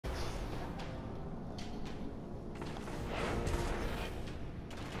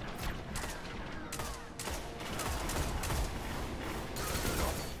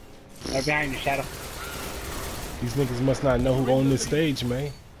Right behind you, Shadow. These niggas must not know who on this stage,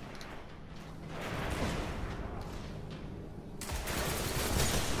 man.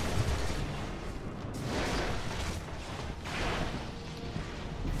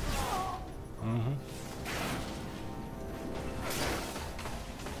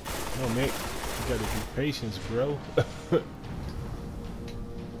 No, man, you gotta be patient, bro.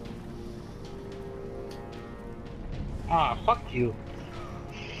 Ah, fuck you.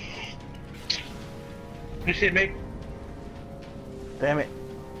 Good shit, mate. Damn it.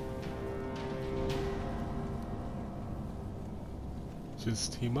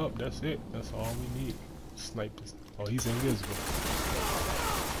 Just team up, that's it. That's all we need. Snipers. Oh, he's invisible.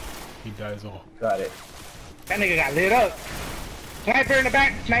 He dies off. Got it. That nigga got lit up. Sniper in the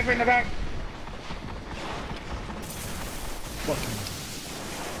back, sniper in the back. Fucking.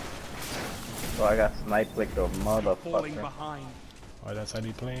 So I got sniped like a Falling motherfucker. behind. Oh, that's how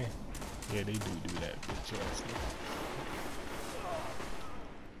they playing? Yeah, they do that. Bitch ass nigga.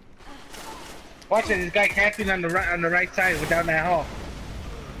 Watch it, this guy camping on the right side down that hall.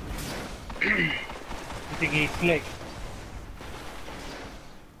 I think he's slick.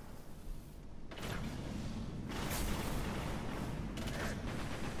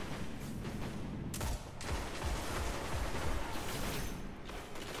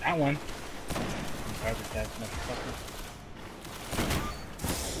 That one. Garbage ass motherfucker.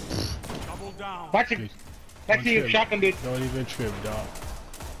 Double down. Watch it. Let's see you shotgun, dude. Don't even trip, dog.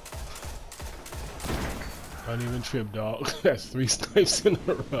 Don't even trip, dog. That's 3 snipes in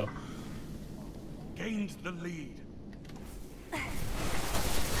a row. Gained the lead.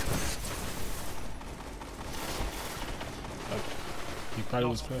 He probably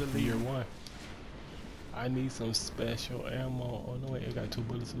was playing for year 1. I need some special ammo. Oh no, wait, I got 2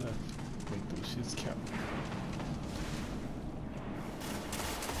 bullets left. Make those shits count.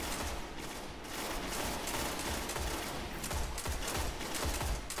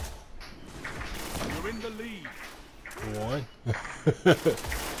 You're in the lead. 1.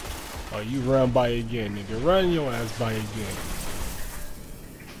 Oh, you run by again, nigga. Run your ass by again.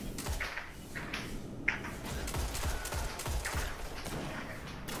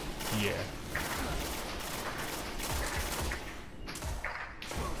 Yeah.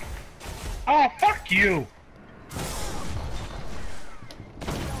 Oh, fuck you!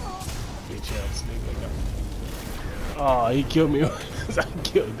 Bitch ass nigga. Oh, he killed me. I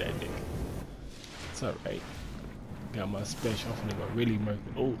killed that nigga. It's alright. Got my special. I'm gonna really murder.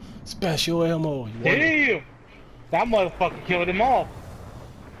 Oh, special ammo. You want it? Damn! That motherfucker killed them all.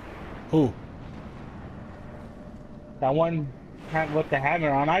 Who? That one with the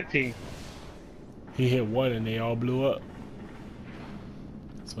hammer on our team. He hit 1 and they all blew up.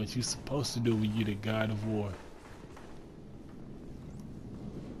 That's what you're supposed to do when you're the god of war.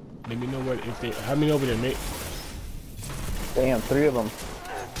 Let me know what if they. How many over there, Nick? Damn, 3 of them.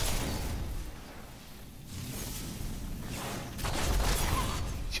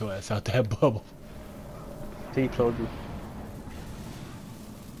 Get your ass out that bubble. Told you.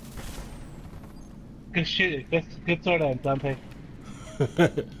 Good shit. Good sort of Dante.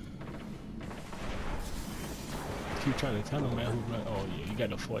 Keep trying to tell him, man, who run. Oh yeah, you got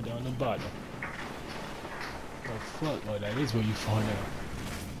to fall down the bottom. Oh fuck! Oh, that is where you fall down.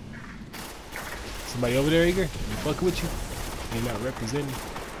 Somebody over there, Igor? They fucking with you? They not representing.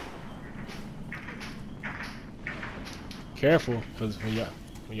 Careful, cause when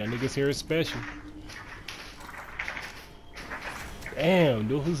y'all niggas here is special. Damn,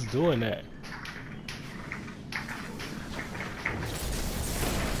 dude, who's doing that?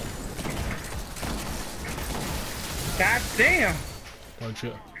 God damn! Don't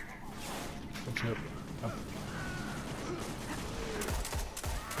trip. Don't trip.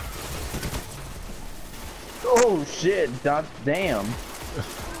 Oh shit, damn.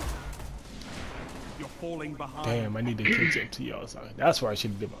 You're falling behind. Damn, I need to catch up to y'all. So that's where I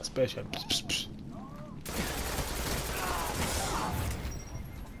should have did my special.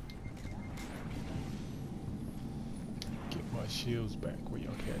 Get my shields back where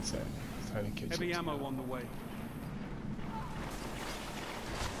y'all cats at. It's time to catch Heavy up. ammo on the way.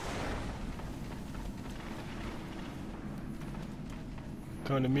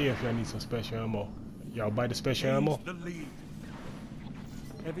 Come to me if y'all need some special ammo. Y'all buy the special ammo? The lead.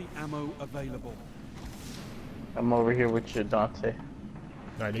 Heavy ammo available. I'm over here with you, Dante.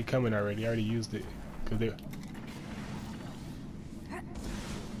 Nah, they coming already. I already used it. Cause they.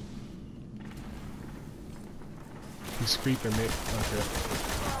 He's creeping, mate. Don't trip.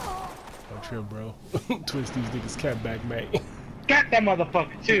 Don't trip, bro. Twist these niggas cap back, mate. Got that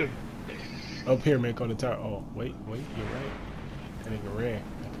motherfucker too. Up here, mate, on the tower. Oh, wait, you're right. That nigga ran.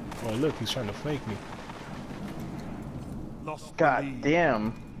 Oh look, he's trying to flank me. Lost the God lead.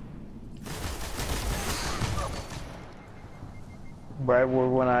 damn. Right where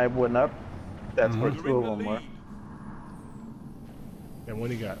when I went up, that's where You're two in of the them were. lead. And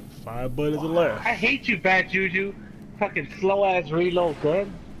when he got 5 bullets left. I hate you, Bad Juju. Fucking slow ass reload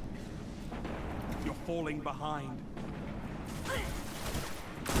gun. You're falling behind.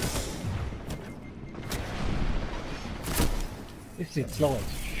 This shit's slow as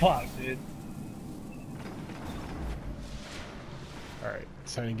fuck, dude. Alright,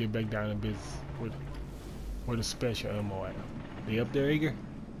 it's time to get back down to business. Where the special ammo at? They up there, Igor?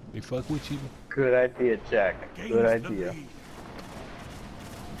 They fuck with you? Good idea, Jack. Gains Good the idea. lead.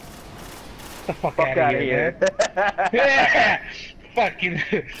 Get the fuck, Fuck out out of of here, here. man. Yeah! Fucking.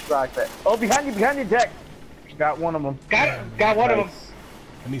 Rock that. Oh, behind you, Jack. Got one of them. Got one of them. Nice.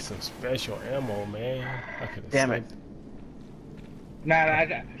 I need some special ammo, man. I could have Damn it. Nah, I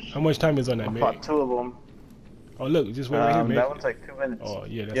got. How much time is on that I minute? fought two of them. Oh look, just wait right here, man. That one's like 2 minutes. Oh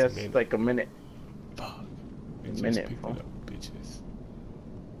yeah, that's yes, a minute. like a minute. Fuck. They just minute, picked it bro. up, bitches.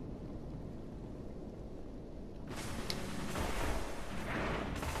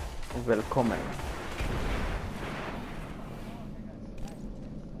 Welcome.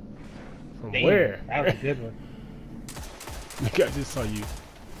 From Damn, where? That was a good one. Look, I just saw you.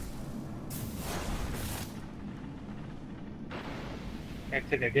 That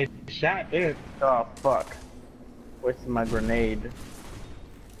took a good shot, dude. Oh, fuck. Wasted my grenade.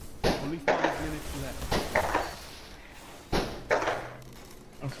 Only 5 minutes left.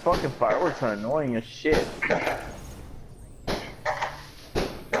 Those fucking fireworks are annoying as shit.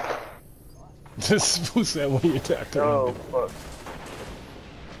 Just who said when you attacked him? Oh, fuck.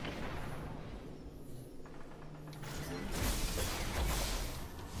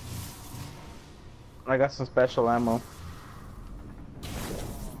 I got some special ammo.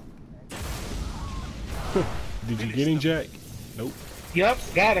 Did you get him, Jack? Nope. Yup,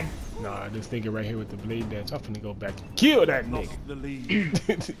 got him. Nah, this nigga right here with the blade dance. I'm finna go back and kill that Lost nigga. the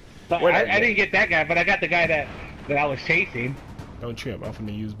lead. But Where'd I I get? didn't get that guy, but I got the guy that I was chasing. Don't trip. I'm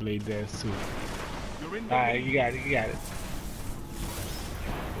finna use blade dance too. You're in the Alright, lead. you got it, you got it.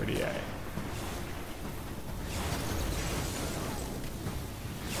 Where they at?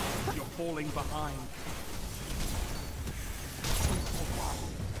 You're falling behind.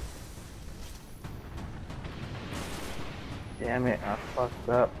 Damn it, I fucked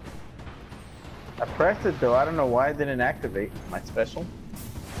up. I pressed it though, I don't know why it didn't activate my special.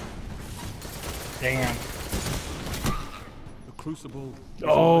 Damn. The crucible. is Oh,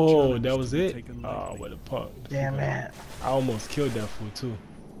 not a challenge that was to be it? taken Oh, lightly. what a punk. Damn it. I almost killed that fool too.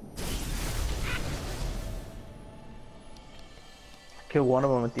 Kill one of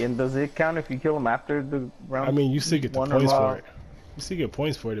them at the end. Does it count if you kill them after the round? I mean, you still get the One or points more? for it. You still get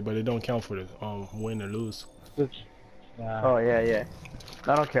points for it, but it don't count for the win or lose. Oh yeah, yeah.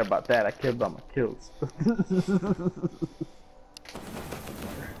 I don't care about that. I care about my kills.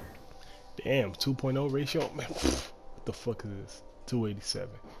 Damn, 2.0 ratio? Man, what the fuck is this? 287.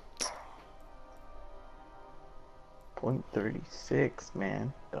 .36,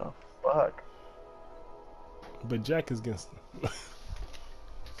 man. The fuck? But Jack is against.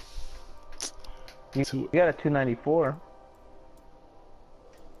 You Two- got a 294.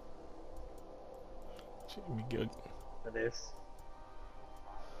 Should be good. It is.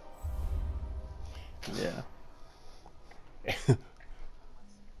 Yeah.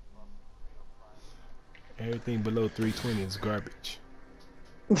 Everything below 320 is garbage.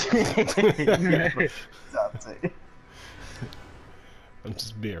 I'm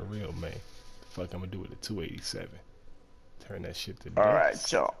just being real, man. The fuck I'm gonna do with a 287? Turn that shit to dust.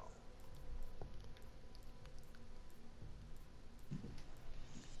 Alright, y'all.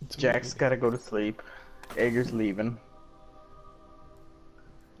 Jack's gotta go to sleep. Edgar's leaving.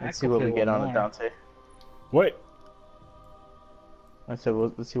 Let's see what we get on at Dante. What? I said,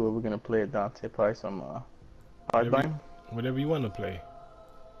 well, let's see what we're gonna play at Dante. Probably some hardline. Whatever you want to play.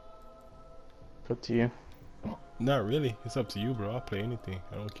 It's up to you. Not really. It's up to you, bro. I'll play anything.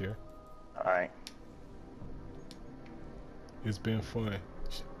 I don't care. Alright. It's been fun.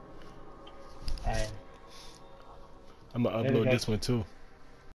 Alright. I'm gonna Later, upload guys. this one too.